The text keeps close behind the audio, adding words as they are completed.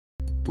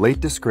Late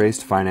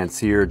disgraced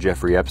financier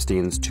Jeffrey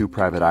Epstein's 2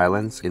 private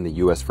islands in the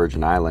U.S.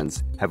 Virgin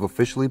Islands have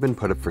officially been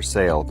put up for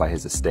sale by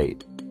his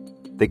estate.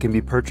 They can be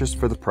purchased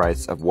for the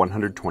price of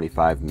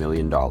 $125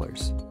 million.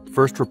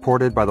 First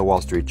reported by the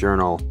Wall Street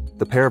Journal,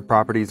 the pair of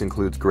properties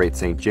includes Great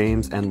St.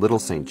 James and Little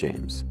St.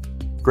 James.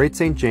 Great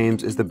St.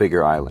 James is the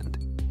bigger island.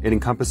 It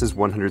encompasses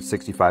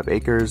 165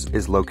 acres,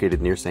 is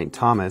located near St.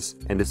 Thomas,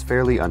 and is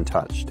fairly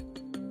untouched.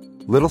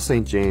 Little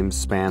St. James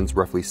spans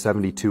roughly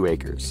 72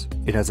 acres.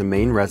 It has a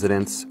main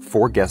residence,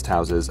 4 guest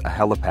houses, a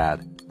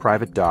helipad,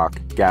 private dock,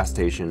 gas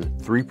station,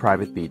 3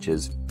 private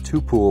beaches,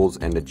 2 pools,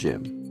 and a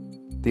gym.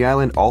 The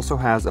island also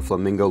has a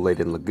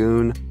flamingo-laden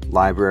lagoon,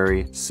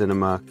 library,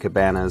 cinema,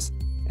 cabanas,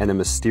 and a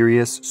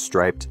mysterious,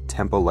 striped,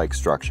 temple-like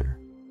structure.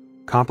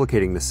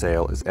 Complicating the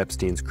sale is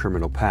Epstein's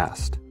criminal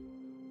past.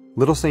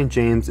 Little St.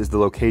 James is the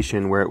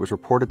location where it was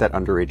reported that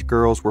underage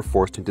girls were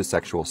forced into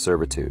sexual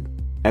servitude.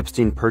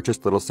 Epstein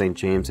purchased Little St.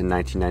 James in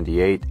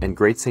 1998 and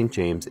Great St.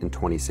 James in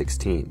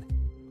 2016.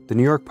 The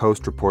New York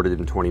Post reported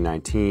in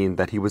 2019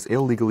 that he was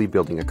illegally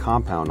building a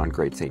compound on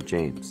Great St.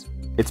 James.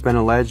 It's been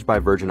alleged by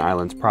Virgin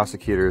Islands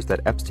prosecutors that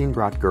Epstein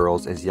brought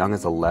girls as young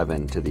as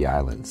 11 to the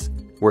islands,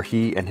 where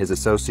he and his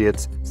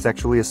associates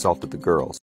sexually assaulted the girls.